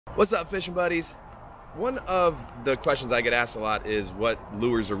What's up, fishing buddies? One of the questions I get asked a lot is what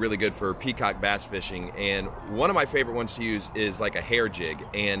lures are really good for peacock bass fishing, and one of my favorite ones to use is like a hair jig.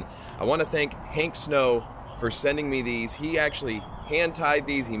 And I want to thank Hank Snow for sending me these. He actually hand tied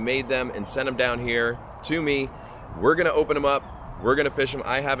these, he made them and sent them down here to me. We're gonna open them up, we're gonna fish them.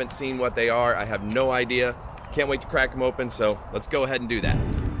 I haven't seen what they are, I have no idea. Can't wait to crack them open, so let's go ahead and do that.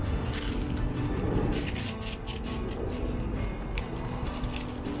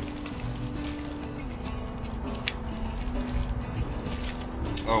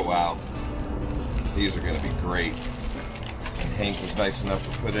 Oh wow, these are going to be great. And Hank was nice enough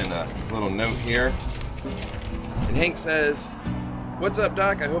to put in a little note here. And Hank says, "What's up,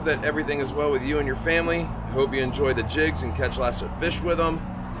 Doc? I hope that everything is well with you and your family. I hope you enjoy the jigs and catch lots of fish with them."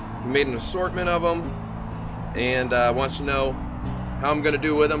 He made an assortment of them and wants to know how I'm going to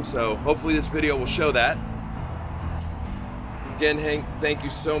do with them, so hopefully this video will show that. Again, Hank, thank you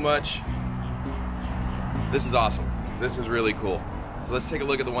so much. This is awesome. This is really cool. So let's take a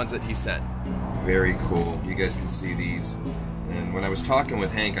look at the ones that he sent. Very cool. You guys can see these. And when I was talking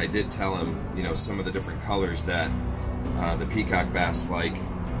with Hank, I did tell him, you know, some of the different colors that the peacock bass like.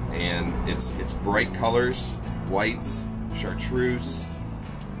 And it's bright colors, whites, chartreuse,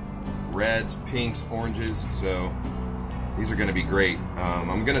 reds, pinks, oranges. So these are going to be great.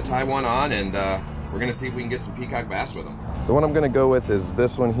 I'm going to tie one on and we're going to see if we can get some peacock bass with them. The one I'm going to go with is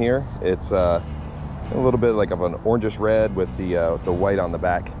this one here. It's a little bit like of an orangish red with the white on the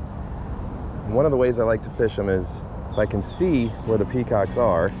back. And one of the ways I like to fish them is if I can see where the peacocks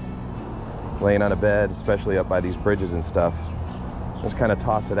are laying on a bed, especially up by these bridges and stuff, just kind of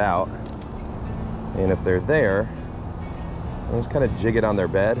toss it out. And if they're there, I just kind of jig it on their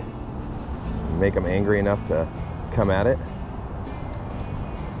bed and make them angry enough to come at it.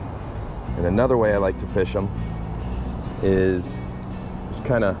 And another way I like to fish them is just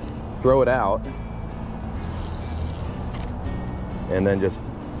kind of throw it out and then just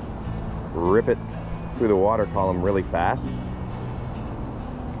rip it through the water column really fast.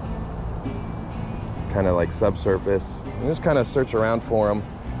 Kind of like subsurface. And just kind of search around for them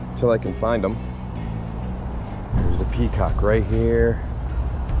until I can find them. There's a peacock right here.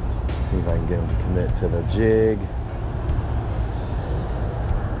 Let's see if I can get him to commit to the jig.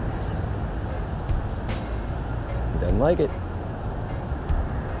 He doesn't like it.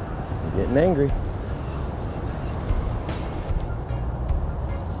 He's getting angry.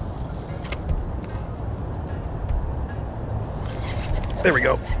 There we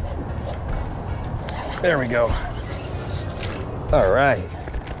go. There we go. All right.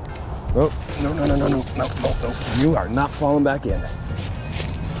 Oh, no. You are not falling back in.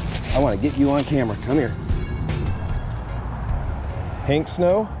 I want to get you on camera. Come here. Hank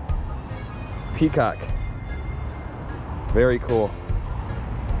Snow, peacock. Very cool.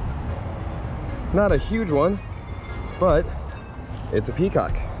 Not a huge one, but it's a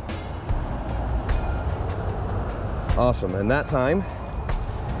peacock. Awesome. And that time,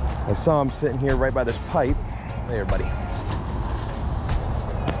 I saw him sitting here right by this pipe. There, buddy.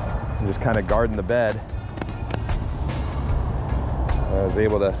 I'm just kind of guarding the bed. I was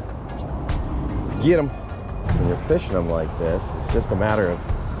able to get him. When you're fishing them like this, it's just a matter of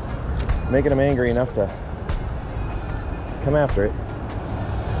making them angry enough to come after it.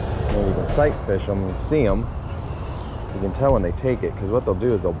 And you can sight fish them and see them. You can tell when they take it, because what they'll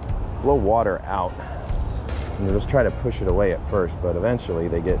do is they'll blow water out. And they'll just try to push it away at first, but eventually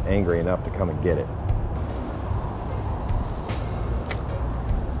they get angry enough to come and get it.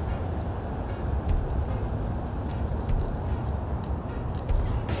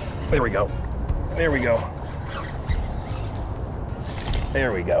 There we go. There we go.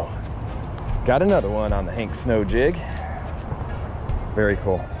 There we go. Got another one on the Hank Snow jig. Very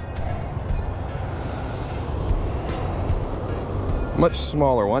cool. Much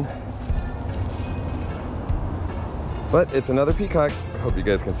smaller one. But it's another peacock. I hope you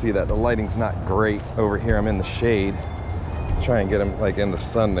guys can see that. The lighting's not great over here. I'm in the shade. Try and get him like in the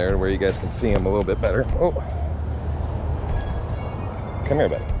sun there where you guys can see him a little bit better. Oh. Come here,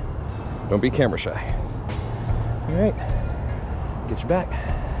 buddy. Don't be camera shy. All right. Get you back.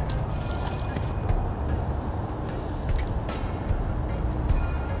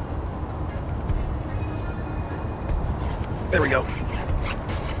 There we go.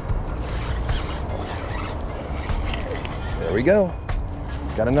 There we go.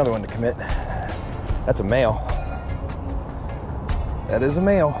 Got another one to commit. That's a male. That is a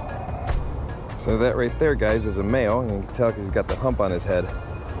male. So that right there, guys, is a male. And you can tell because he's got the hump on his head.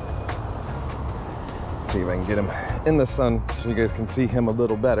 Let's see if I can get him in the sun so you guys can see him a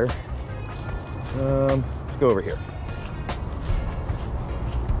little better. Let's go over here.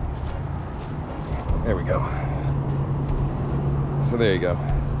 There we go. So there you go.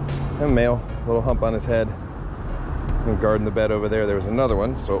 A male, little hump on his head. And guarding the bed over there. There was another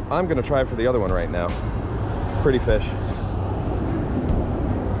one. So I'm gonna try for the other one right now. Pretty fish.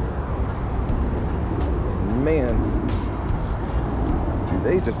 Man, do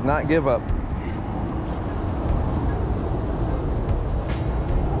they just not give up.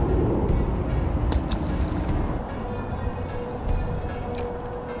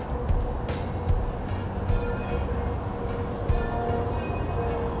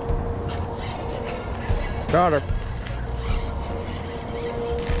 Got her.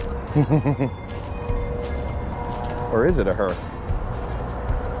 Or is it a her?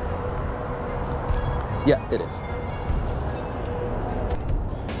 Yeah, it is.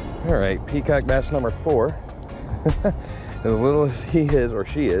 All right, peacock bass number 4. As little as he is, or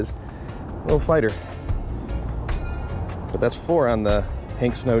she is, little fighter. But that's 4 on the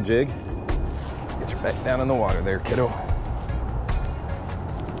Hank Snow jig. Get your back down in the water there, kiddo.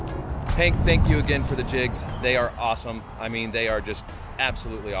 Hank, thank you again for the jigs. They are awesome. I mean, they are just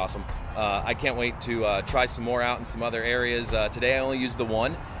absolutely awesome. I can't wait to try some more out in some other areas. Today I only used the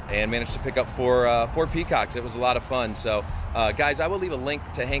one and managed to pick up 4 peacocks. It was a lot of fun. So guys, I will leave a link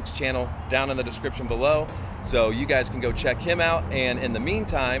to Hank's channel down in the description below, so you guys can go check him out. And in the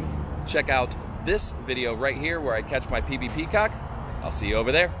meantime, check out this video right here where I catch my PB peacock. I'll see you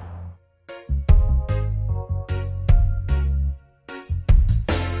over there.